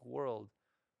relativistic world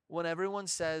when everyone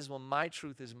says, well, my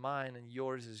truth is mine and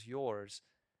yours is yours?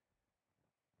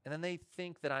 And then they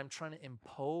think that I'm trying to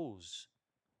impose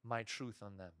my truth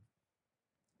on them.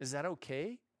 Is that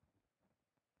okay?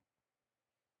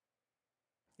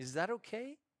 Is that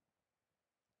okay?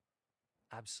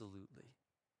 Absolutely.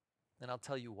 And I'll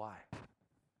tell you why.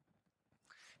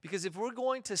 Because if we're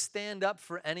going to stand up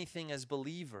for anything as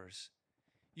believers,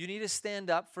 you need to stand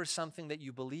up for something that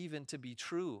you believe in to be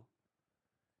true.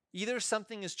 Either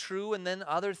something is true and then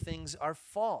other things are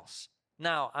false.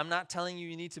 Now, I'm not telling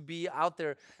you need to be out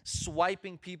there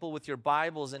swiping people with your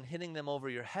Bibles and hitting them over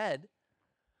your head,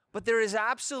 but there is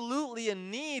absolutely a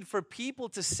need for people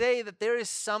to say that there is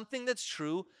something that's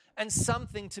true and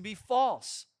something to be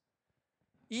false.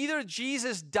 Either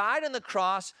Jesus died on the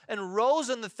cross and rose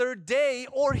on the third day,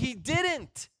 or he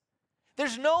didn't.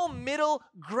 There's no middle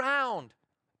ground.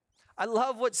 I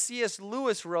love what C.S.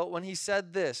 Lewis wrote when he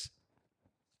said this.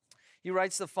 He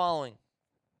writes the following.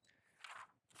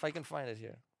 If I can find it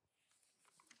here.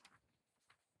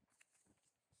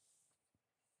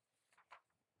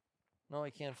 No, I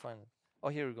can't find it. Oh,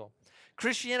 here we go.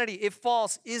 Christianity, if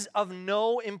false, is of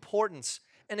no importance.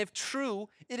 And if true,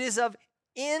 it is of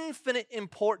infinite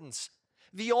importance.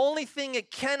 The only thing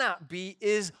it cannot be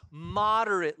is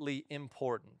moderately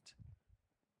important.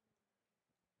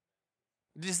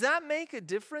 Does that make a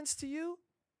difference to you?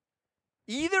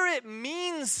 Either it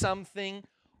means something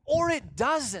or it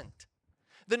doesn't.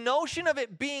 The notion of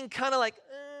it being kind of like,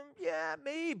 yeah,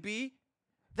 maybe,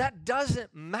 that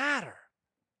doesn't matter.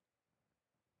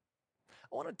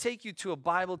 I want to take you to a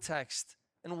Bible text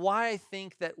and why I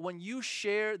think that when you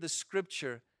share the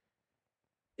scripture,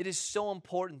 it is so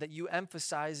important that you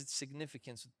emphasize its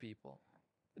significance with people.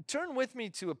 Turn with me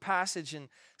to a passage in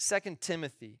 2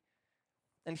 Timothy.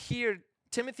 And here,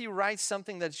 Timothy writes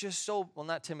something that's just so, well,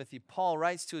 not Timothy, Paul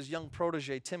writes to his young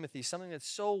protege, Timothy, something that's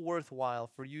so worthwhile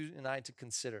for you and I to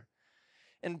consider.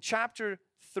 In chapter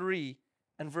 3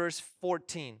 and verse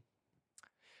 14,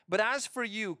 but as for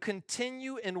you,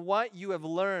 continue in what you have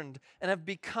learned and have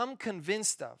become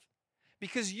convinced of,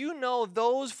 because you know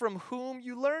those from whom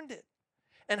you learned it,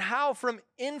 and how from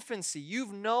infancy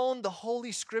you've known the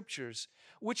Holy Scriptures,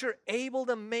 which are able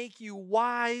to make you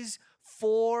wise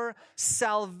for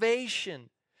salvation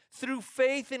through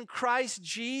faith in Christ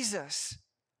Jesus.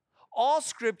 All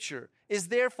Scripture is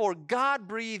therefore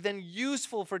God-breathed and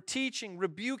useful for teaching,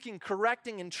 rebuking,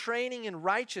 correcting, and training in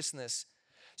righteousness,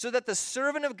 so that the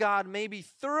servant of God may be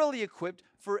thoroughly equipped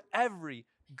for every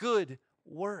good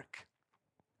work.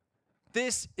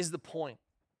 This is the point.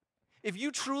 If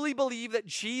you truly believe that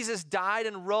Jesus died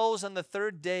and rose on the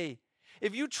third day,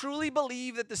 if you truly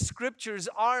believe that the Scriptures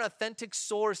are an authentic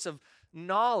source of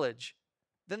knowledge,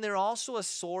 then they're also a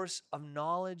source of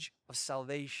knowledge of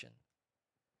salvation.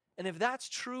 And if that's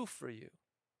true for you,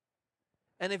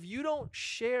 and if you don't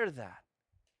share that,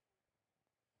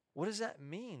 what does that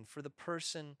mean for the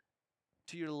person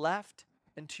to your left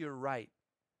and to your right,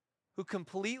 who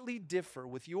completely differ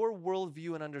with your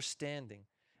worldview and understanding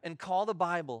and call the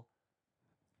Bible,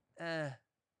 I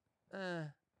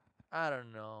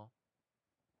don't know.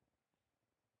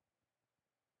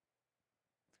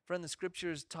 Friend, the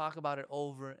Scriptures talk about it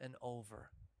over and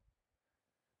over.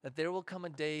 That there will come a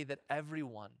day that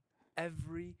everyone,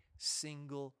 every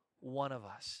single one of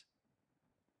us,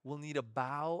 will need to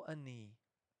bow a knee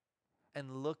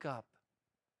and look up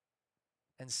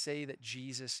and say that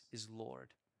Jesus is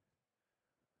Lord.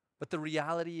 But the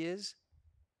reality is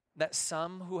that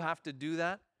some who have to do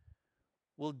that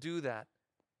will do that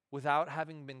without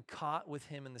having been caught with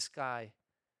him in the sky,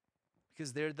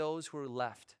 because they're those who are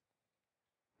left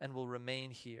and will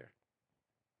remain here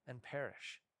and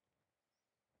perish.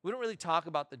 We don't really talk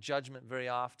about the judgment very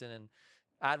often in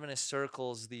Adventist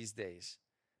circles these days.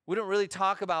 We don't really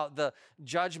talk about the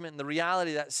judgment and the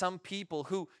reality that some people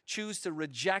who choose to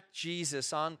reject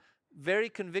Jesus on very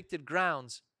convicted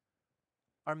grounds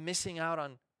are missing out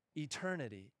on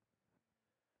eternity.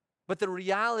 But the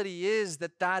reality is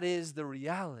that that is the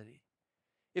reality.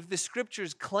 If the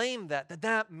scriptures claim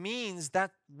that means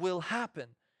that will happen.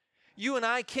 You and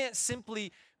I can't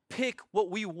simply pick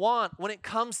what we want when it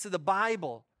comes to the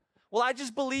Bible. Well, I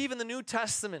just believe in the New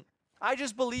Testament. I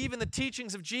just believe in the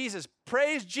teachings of Jesus.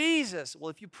 Praise Jesus. Well,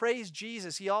 if you praise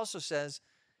Jesus, he also says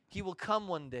he will come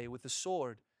one day with a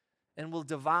sword and will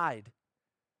divide.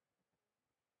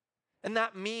 And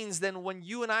that means then when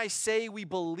you and I say we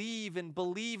believe in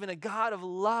a God of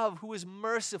love who is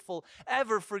merciful,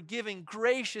 ever forgiving,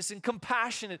 gracious, and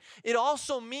compassionate, it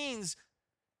also means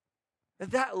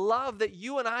that love that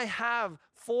you and I have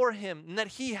for him and that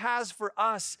he has for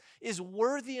us is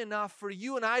worthy enough for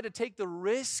you and I to take the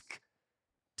risk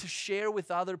to share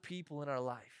with other people in our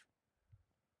life.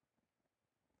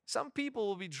 Some people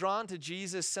will be drawn to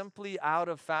Jesus simply out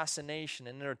of fascination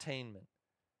and entertainment.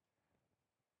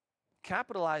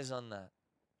 Capitalize on that.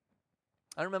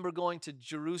 I remember going to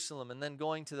Jerusalem and then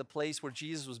going to the place where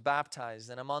Jesus was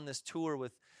baptized, and I'm on this tour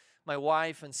with my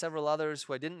wife and several others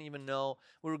who I didn't even know.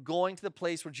 We were going to the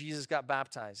place where Jesus got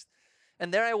baptized.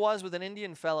 And there I was with an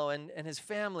Indian fellow and his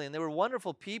family, and they were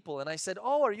wonderful people. And I said,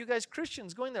 "Oh, are you guys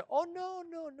Christians going there?" "Oh,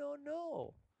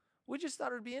 no. We just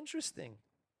thought it would be interesting."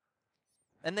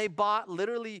 And they bought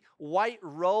literally white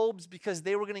robes because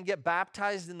they were going to get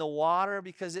baptized in the water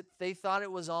because they thought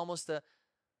it was almost a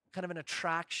kind of an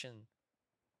attraction.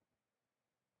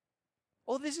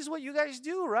 "Oh, this is what you guys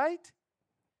do, right?"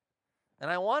 And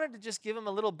I wanted to just give them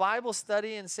a little Bible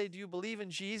study and say, "Do you believe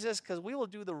in Jesus? Because we will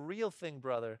do the real thing,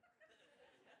 brother.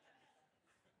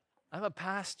 I'm a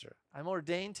pastor. I'm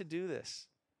ordained to do this."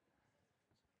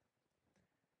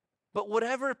 But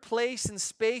whatever place and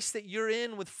space that you're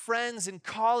in with friends and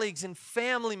colleagues and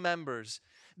family members,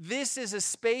 this is a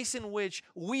space in which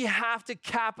we have to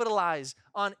capitalize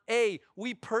on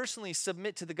we personally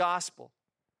submit to the gospel.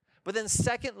 But then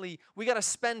secondly, we got to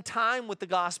spend time with the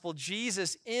gospel,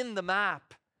 Jesus in the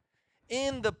map,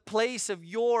 in the place of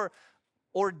your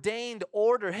ordained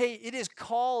order. Hey, it is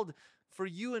called for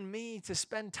you and me to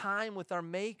spend time with our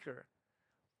Maker.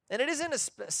 And it isn't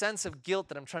a sense of guilt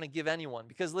that I'm trying to give anyone.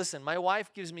 Because listen, my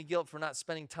wife gives me guilt for not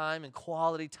spending time and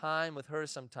quality time with her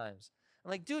sometimes.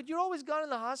 I'm like, "Dude, you're always gone in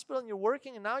the hospital and you're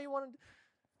working and now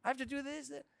I have to do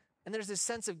this." And there's this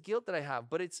sense of guilt that I have.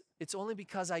 But it's only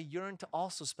because I yearn to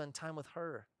also spend time with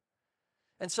her.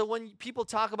 And so when people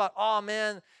talk about, "Oh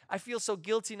man, I feel so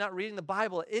guilty not reading the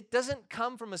Bible," it doesn't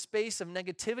come from a space of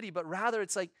negativity, but rather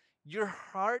it's like your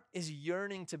heart is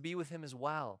yearning to be with him as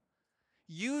well.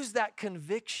 Use that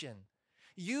conviction.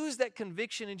 Use that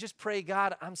conviction and just pray,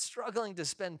 "God, I'm struggling to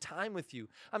spend time with you.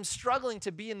 I'm struggling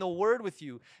to be in the Word with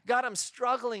you. God, I'm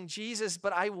struggling, Jesus,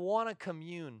 but I want to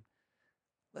commune.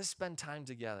 Let's spend time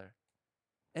together."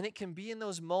 And it can be in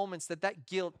those moments that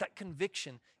guilt, that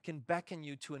conviction can beckon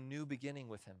you to a new beginning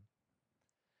with him.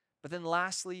 But then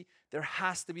lastly, there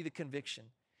has to be the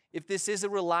conviction. If this is a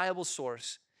reliable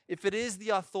source, if it is the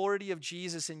authority of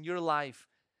Jesus in your life,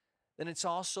 then it's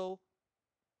also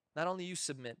not only you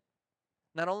submit,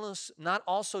 not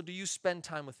also do you spend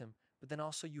time with him, but then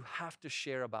also you have to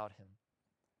share about him.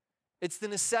 It's the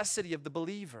necessity of the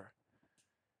believer.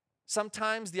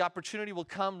 Sometimes the opportunity will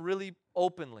come really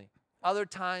openly. Other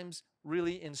times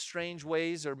really in strange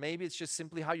ways, or maybe it's just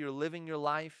simply how you're living your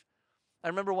life. I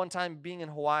remember one time being in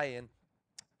Hawaii and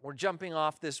we're jumping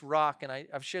off this rock, and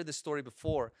I've shared this story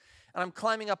before. And I'm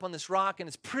climbing up on this rock, and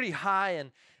it's pretty high,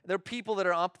 and there are people that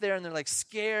are up there, and they're like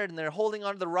scared, and they're holding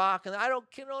onto the rock, and I don't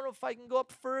know if I can go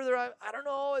up further. I don't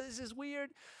know. This is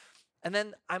weird. And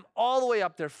then I'm all the way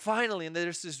up there finally, and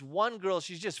there's this one girl.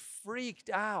 She's just freaked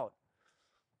out.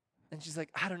 And she's like,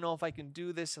 "I don't know if I can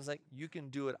do this." I was like, "You can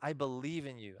do it. I believe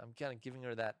in you." I'm kind of giving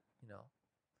her that,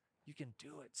 you can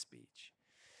do it speech.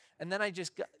 And then I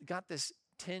just got this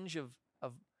tinge of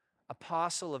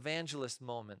apostle evangelist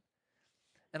moment.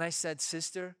 And I said,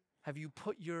 "Sister, have you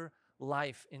put your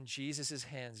life in Jesus'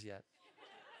 hands yet?"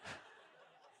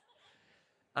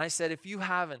 I said, "If you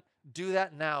haven't, do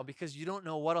that now because you don't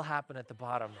know what'll happen at the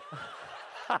bottom."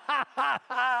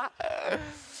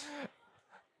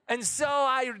 And so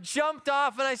I jumped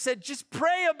off and I said, just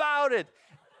pray about it.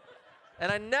 And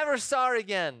I never saw her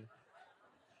again.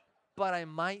 But I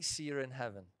might see her in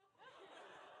heaven.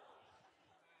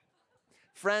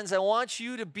 Friends, I want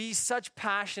you to be such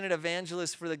passionate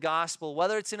evangelists for the gospel,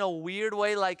 whether it's in a weird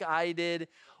way like I did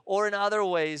or in other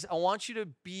ways. I want you to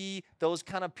be those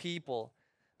kind of people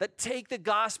that take the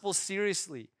gospel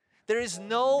seriously. There is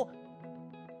no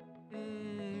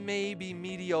maybe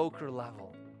mediocre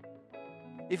level.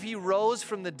 If he rose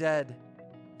from the dead,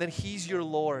 then he's your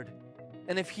Lord.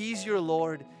 And if he's your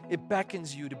Lord, it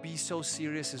beckons you to be so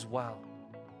serious as well.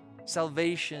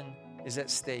 Salvation is at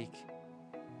stake.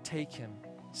 Take him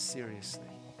seriously.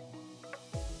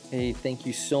 Hey, thank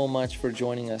you so much for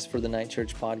joining us for the Night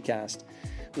Church podcast.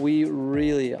 We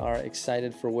really are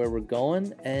excited for where we're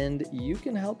going, and you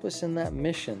can help us in that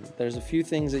mission. There's a few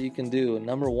things that you can do.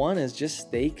 Number one is just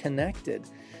stay connected.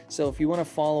 So if you want to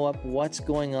follow up what's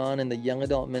going on in the young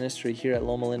adult ministry here at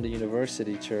Loma Linda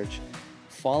University Church,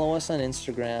 follow us on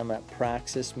Instagram at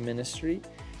Praxis Ministry.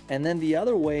 And then the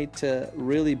other way to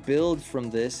really build from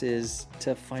this is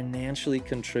to financially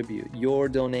contribute. Your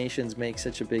donations make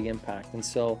such a big impact. And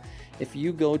so if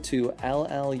you go to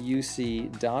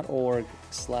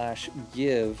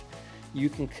lluc.org/give, you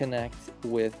can connect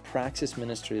with Praxis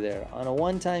Ministry there on a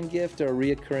one-time gift or a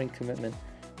reoccurring commitment.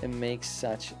 It makes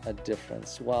such a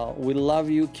difference. Well, we love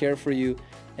you, care for you,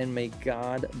 and may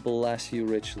God bless you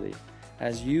richly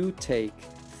as you take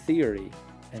theory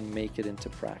and make it into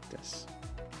practice.